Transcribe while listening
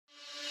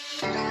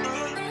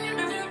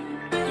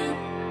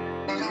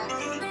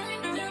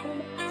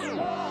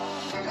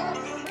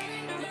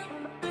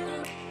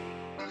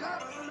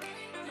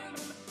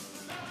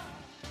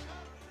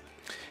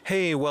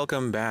Hey,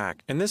 welcome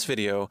back. In this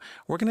video,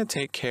 we're going to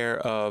take care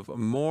of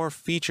more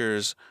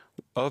features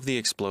of the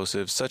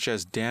explosive, such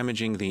as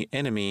damaging the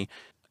enemy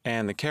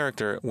and the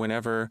character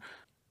whenever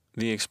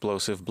the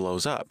explosive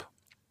blows up.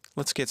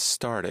 Let's get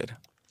started.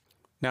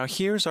 Now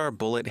here's our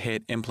bullet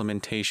hit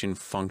implementation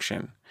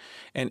function.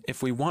 And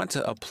if we want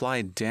to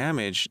apply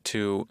damage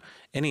to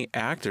any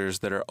actors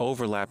that are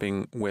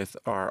overlapping with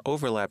our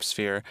overlap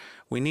sphere,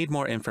 we need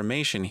more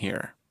information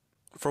here.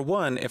 For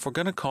one, if we're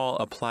going to call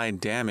apply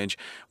damage,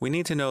 we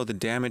need to know the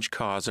damage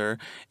causer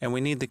and we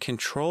need the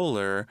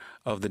controller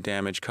of the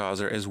damage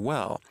causer as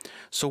well.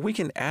 So we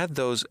can add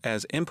those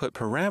as input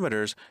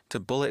parameters to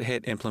bullet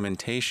hit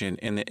implementation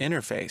in the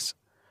interface.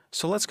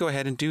 So let's go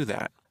ahead and do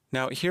that.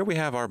 Now here we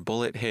have our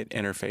bullet hit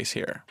interface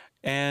here,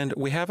 and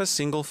we have a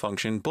single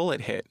function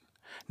bullet hit.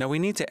 Now we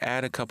need to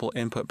add a couple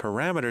input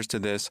parameters to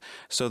this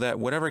so that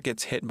whatever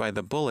gets hit by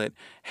the bullet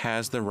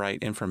has the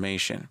right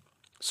information.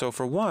 So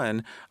for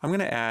one, I'm going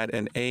to add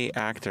an A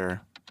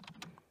actor,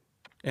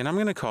 and I'm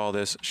going to call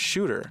this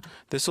shooter.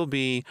 This will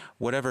be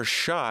whatever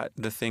shot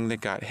the thing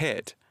that got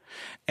hit.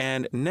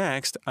 And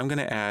next, I'm going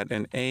to add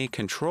an A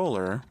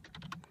controller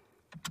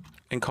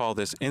and call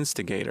this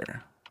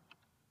instigator.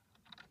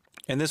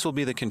 And this will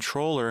be the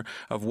controller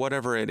of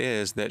whatever it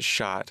is that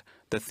shot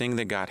the thing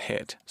that got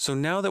hit. So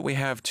now that we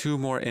have two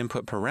more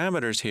input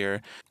parameters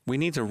here, we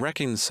need to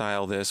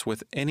reconcile this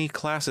with any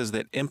classes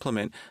that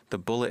implement the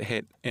bullet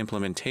hit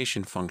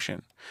implementation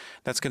function.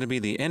 That's going to be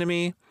the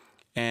enemy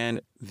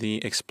and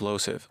the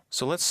explosive.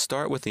 So let's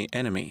start with the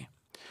enemy.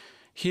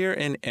 Here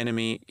in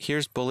enemy,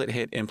 here's bullet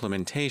hit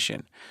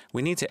implementation.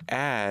 We need to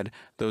add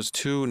those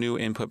two new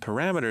input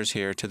parameters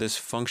here to this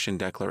function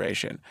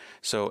declaration.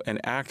 So an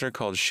actor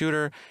called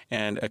shooter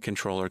and a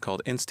controller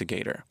called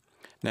instigator.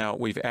 Now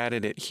we've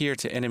added it here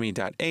to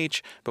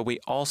enemy.h, but we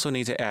also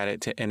need to add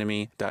it to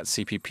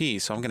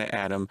enemy.cpp. So I'm going to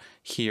add them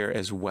here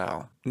as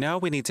well. Now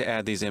we need to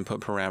add these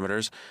input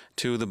parameters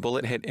to the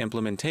bullet hit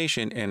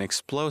implementation in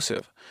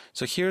explosive.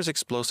 So here's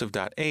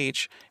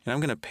explosive.h, and I'm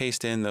going to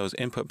paste in those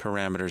input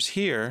parameters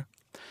here.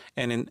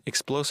 And in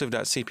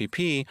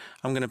explosive.cpp,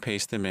 I'm going to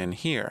paste them in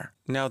here.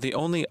 Now, the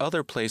only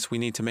other place we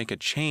need to make a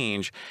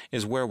change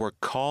is where we're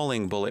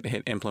calling bullet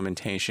hit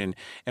implementation,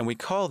 and we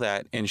call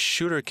that in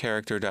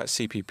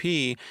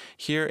shooterCharacter.cpp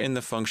here in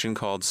the function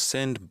called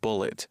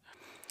sendBullet.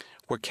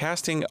 We're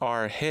casting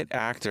our hit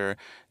actor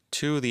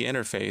to the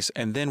interface,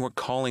 and then we're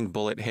calling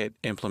bullet hit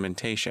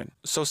implementation.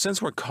 So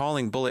since we're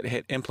calling bullet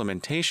hit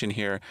implementation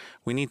here,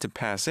 we need to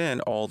pass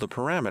in all the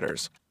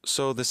parameters.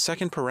 So the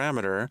second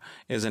parameter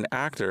is an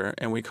actor,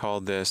 and we call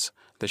this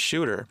the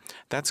shooter.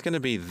 That's going to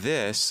be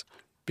this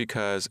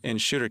because in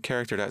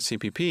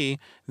shooterCharacter.cpp,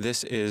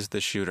 this is the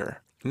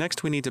shooter.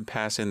 Next, we need to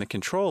pass in the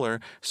controller,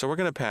 so we're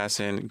going to pass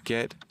in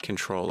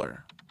getController.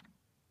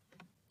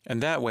 And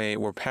that way,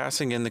 we're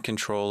passing in the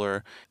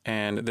controller,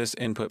 and this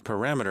input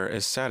parameter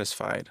is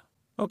satisfied.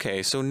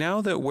 Okay, so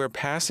now that we're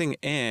passing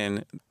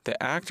in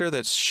the actor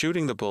that's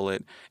shooting the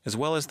bullet, as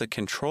well as the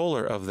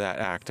controller of that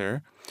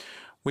actor,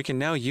 we can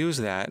now use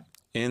that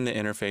in the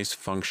interface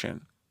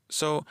function.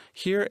 So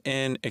here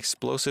in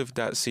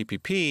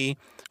explosive.cpp,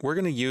 we're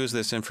going to use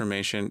this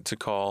information to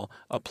call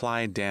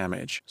apply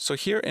damage. So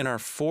here in our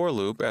for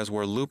loop, as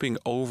we're looping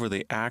over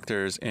the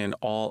actors in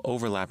all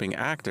overlapping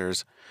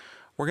actors,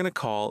 we're going to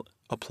call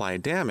apply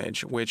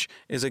damage, which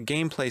is a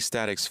gameplay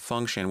statics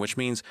function, which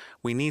means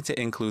we need to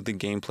include the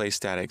gameplay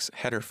statics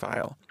header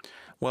file.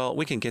 Well,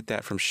 we can get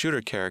that from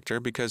shooter character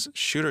because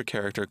shooter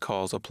character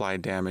calls apply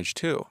damage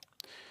too.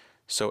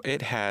 So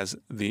it has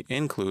the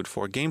include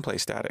for gameplay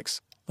statics.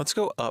 Let's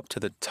go up to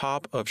the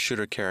top of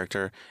shooter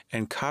character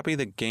and copy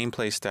the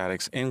gameplay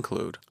statics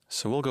include.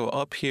 So we'll go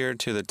up here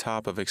to the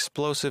top of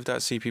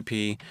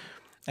explosive.cpp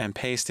and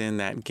paste in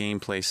that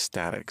gameplay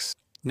statics.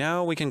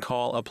 Now we can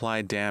call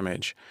apply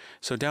damage.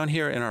 So down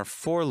here in our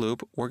for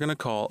loop, we're going to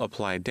call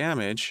apply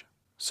damage.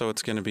 So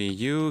it's going to be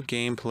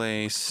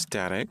gameplay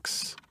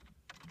statics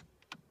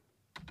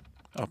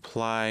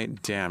apply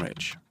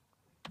damage.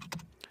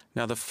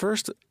 Now the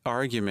first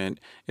argument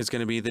is going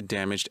to be the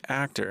damaged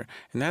actor,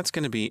 and that's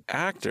going to be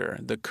actor,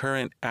 the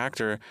current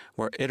actor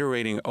we're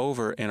iterating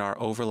over in our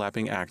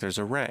overlapping actors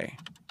array.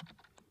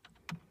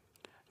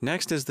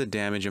 Next is the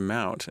damage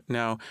amount.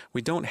 Now,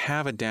 we don't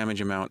have a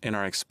damage amount in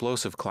our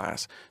explosive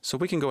class, so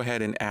we can go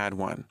ahead and add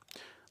one.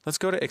 Let's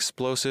go to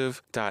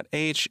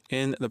explosive.h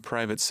in the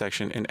private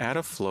section and add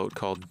a float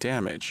called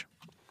damage.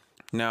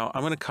 Now,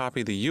 I'm going to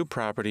copy the U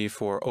property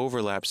for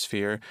overlap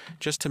sphere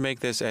just to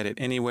make this edit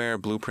anywhere,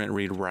 blueprint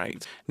read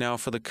write. Now,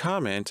 for the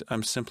comment,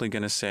 I'm simply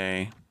going to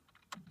say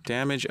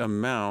damage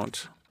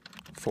amount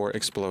for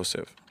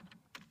explosive.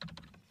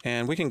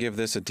 And we can give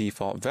this a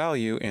default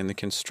value in the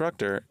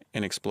constructor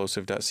in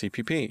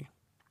explosive.cpp.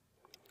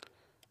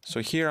 So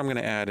here I'm going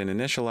to add an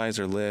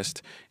initializer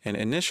list and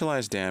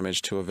initialize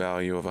damage to a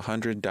value of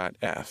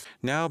 100.f.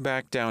 Now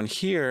back down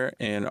here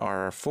in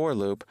our for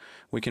loop,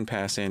 we can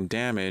pass in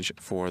damage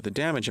for the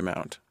damage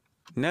amount.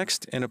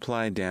 Next, in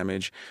apply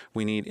damage,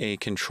 we need a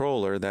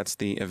controller, that's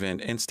the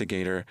event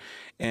instigator,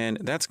 and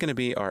that's going to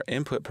be our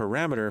input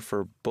parameter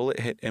for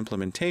bullet hit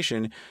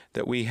implementation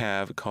that we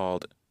have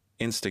called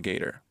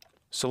instigator.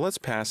 So let's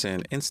pass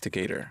in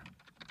instigator.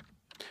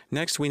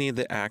 Next, we need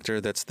the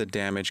actor, that's the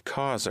damage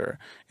causer.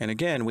 And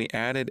again, we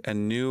added a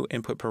new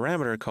input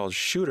parameter called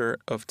shooter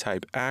of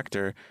type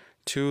actor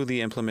to the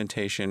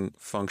implementation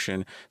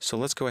function. So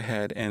let's go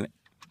ahead and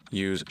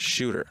use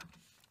shooter.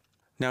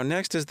 Now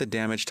next is the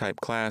damage type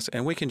class,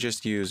 and we can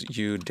just use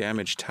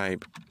damage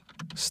type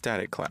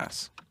static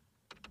class.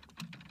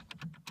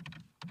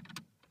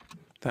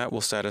 That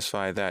will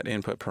satisfy that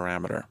input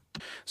parameter.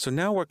 So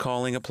now we're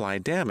calling apply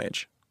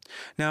damage.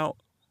 Now,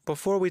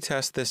 before we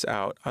test this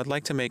out, I'd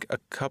like to make a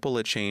couple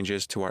of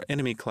changes to our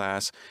enemy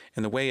class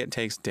and the way it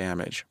takes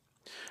damage.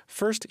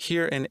 First,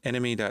 here in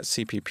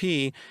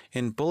enemy.cpp,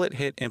 in bullet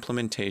hit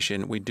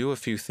implementation, we do a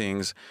few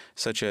things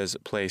such as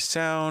play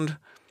sound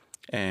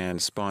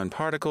and spawn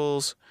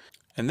particles.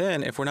 And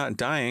then if we're not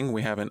dying,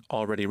 we haven't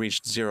already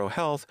reached 0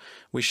 health,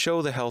 we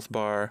show the health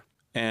bar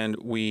and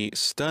we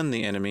stun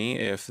the enemy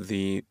if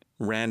the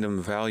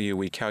random value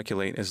we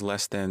calculate is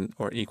less than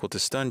or equal to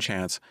stun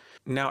chance.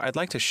 Now I'd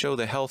like to show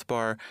the health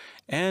bar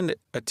and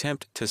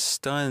attempt to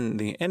stun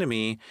the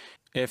enemy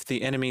if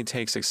the enemy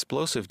takes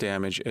explosive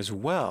damage as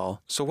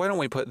well. So why don't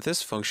we put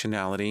this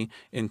functionality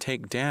in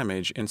take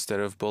damage instead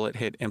of bullet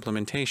hit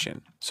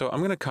implementation. So I'm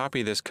going to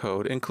copy this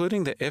code,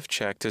 including the if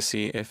check to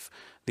see if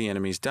the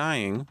enemy's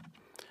dying,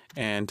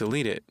 and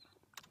delete it.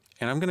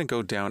 And I'm going to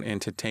go down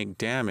into take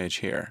damage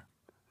here.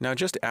 Now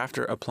just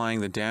after applying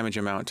the damage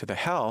amount to the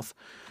health,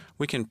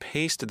 we can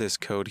paste this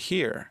code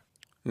here.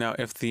 Now,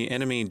 if the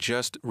enemy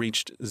just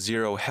reached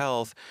 0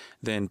 health,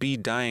 then be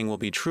dying will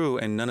be true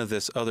and none of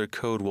this other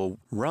code will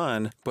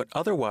run. But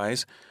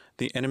otherwise,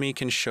 the enemy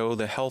can show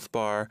the health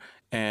bar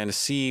and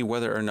see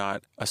whether or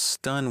not a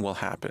stun will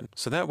happen.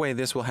 So that way,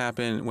 this will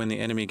happen when the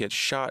enemy gets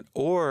shot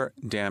or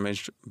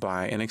damaged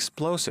by an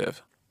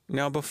explosive.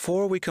 Now,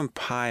 before we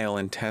compile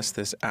and test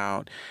this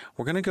out,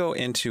 we're going to go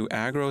into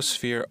Agro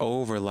sphere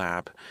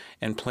overlap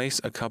and place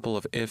a couple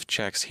of if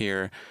checks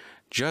here,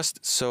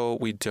 just so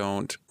we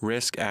don't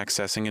risk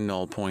accessing a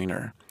null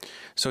pointer.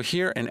 So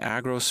here in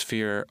Agro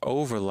sphere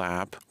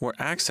overlap, we're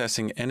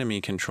accessing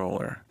enemy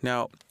controller.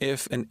 Now,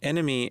 if an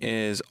enemy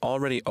is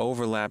already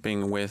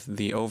overlapping with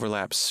the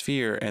overlap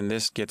sphere and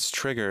this gets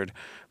triggered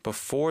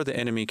before the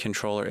enemy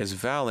controller is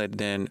valid,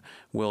 then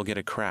we'll get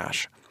a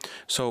crash.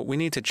 So we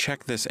need to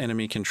check this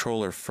enemy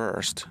controller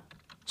first.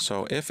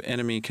 So if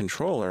enemy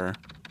controller,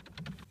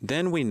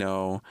 then we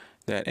know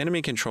that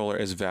enemy controller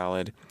is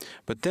valid,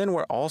 but then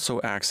we're also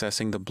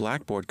accessing the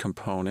Blackboard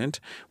component,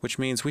 which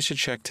means we should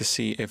check to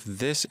see if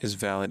this is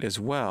valid as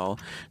well.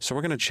 So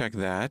we're going to check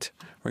that.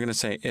 We're going to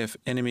say if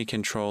enemy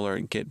controller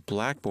get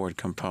Blackboard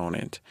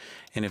component.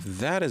 And if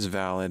that is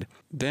valid,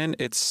 then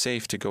it's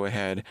safe to go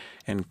ahead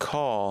and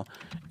call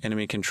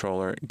enemy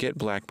controller get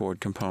Blackboard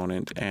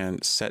component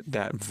and set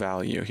that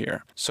value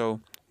here.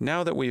 So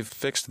now that we've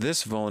fixed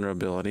this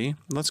vulnerability,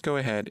 let's go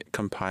ahead,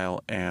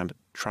 compile, and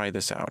try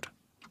this out.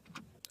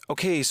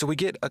 Okay, so we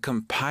get a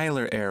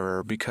compiler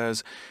error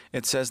because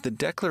it says the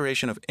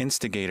declaration of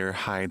instigator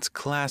hides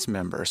class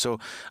member. So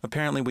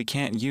apparently we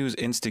can't use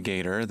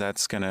instigator.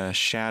 That's going to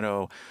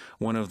shadow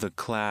one of the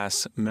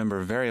class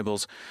member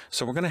variables.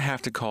 So we're going to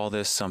have to call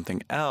this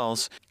something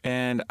else.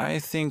 And I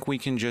think we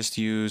can just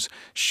use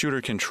shooter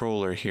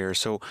controller here.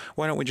 So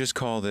why don't we just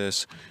call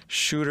this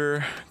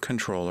shooter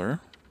controller?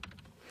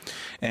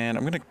 And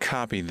I'm going to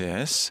copy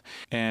this,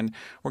 and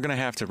we're going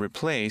to have to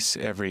replace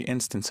every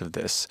instance of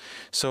this.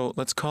 So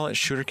let's call it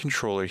shooter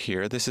controller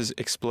here. This is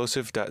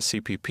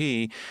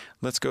explosive.cpp.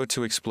 Let's go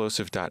to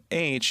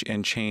explosive.h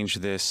and change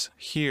this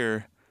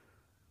here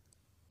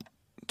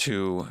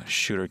to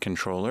shooter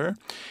controller.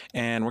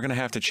 And we're going to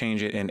have to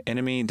change it in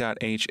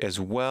enemy.h as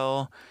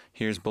well.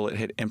 Here's bullet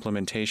hit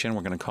implementation.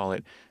 We're going to call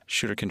it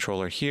shooter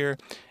controller here.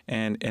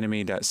 And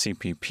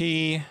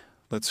enemy.cpp.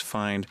 Let's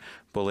find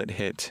bullet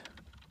hit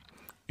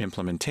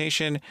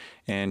implementation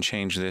and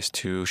change this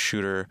to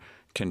shooter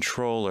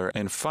controller.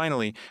 And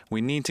finally,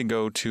 we need to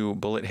go to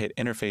bullet hit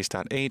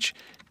interface.h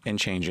and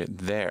change it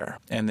there.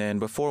 And then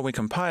before we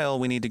compile,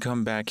 we need to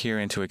come back here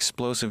into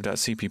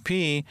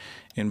explosive.cpp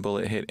in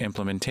bullet hit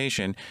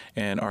implementation,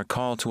 and our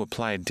call to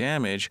apply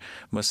damage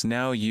must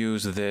now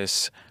use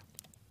this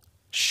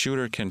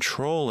shooter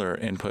controller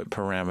input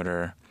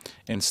parameter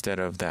instead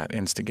of that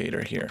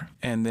instigator here.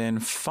 And then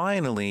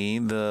finally,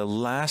 the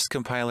last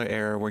compiler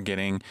error we're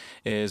getting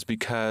is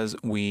because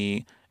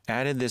we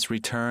added this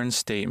return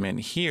statement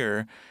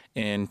here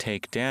in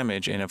take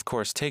damage, and of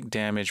course take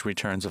damage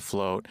returns a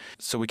float.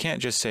 So we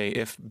can't just say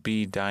if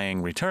be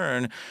dying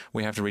return,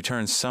 we have to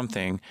return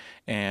something,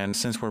 and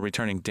since we're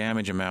returning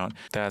damage amount,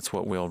 that's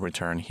what we'll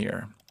return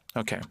here.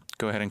 Okay,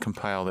 go ahead and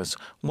compile this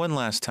one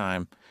last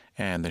time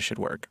and this should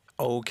work.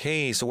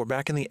 Okay, so we're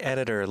back in the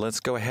editor. Let's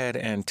go ahead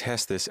and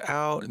test this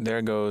out.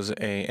 There goes an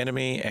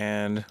enemy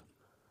and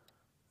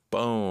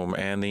boom,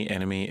 and the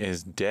enemy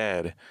is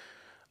dead.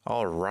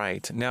 All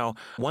right. Now,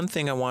 one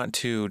thing I want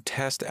to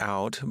test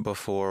out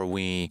before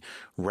we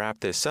wrap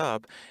this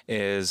up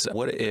is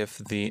what if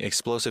the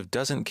explosive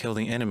doesn't kill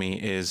the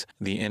enemy? Is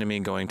the enemy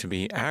going to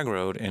be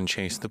aggroed and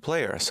chase the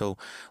player? So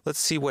let's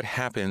see what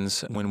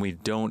happens when we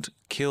don't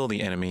kill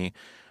the enemy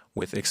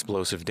with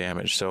explosive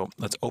damage. So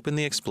let's open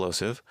the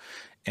explosive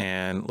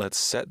and let's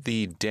set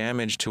the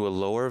damage to a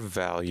lower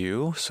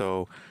value.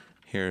 So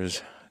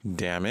here's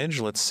damage.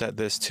 Let's set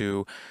this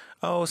to,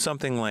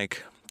 something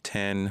like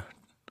 10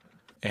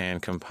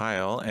 and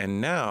compile. And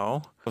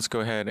now let's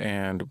go ahead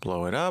and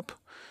blow it up.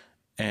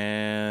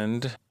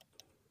 And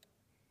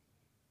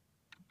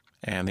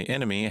the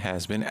enemy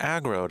has been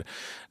aggroed.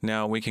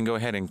 Now we can go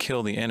ahead and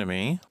kill the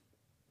enemy.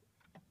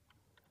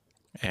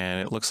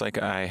 And it looks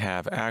like I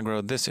have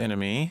aggroed this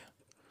enemy.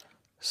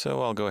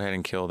 So I'll go ahead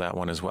and kill that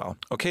one as well.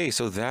 Okay,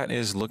 so that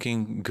is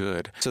looking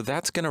good. So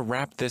that's going to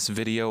wrap this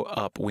video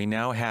up. We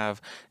now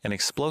have an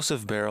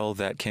explosive barrel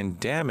that can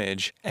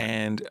damage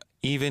and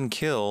even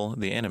kill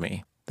the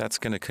enemy. That's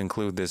going to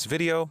conclude this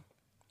video.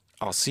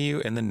 I'll see you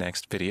in the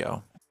next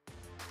video.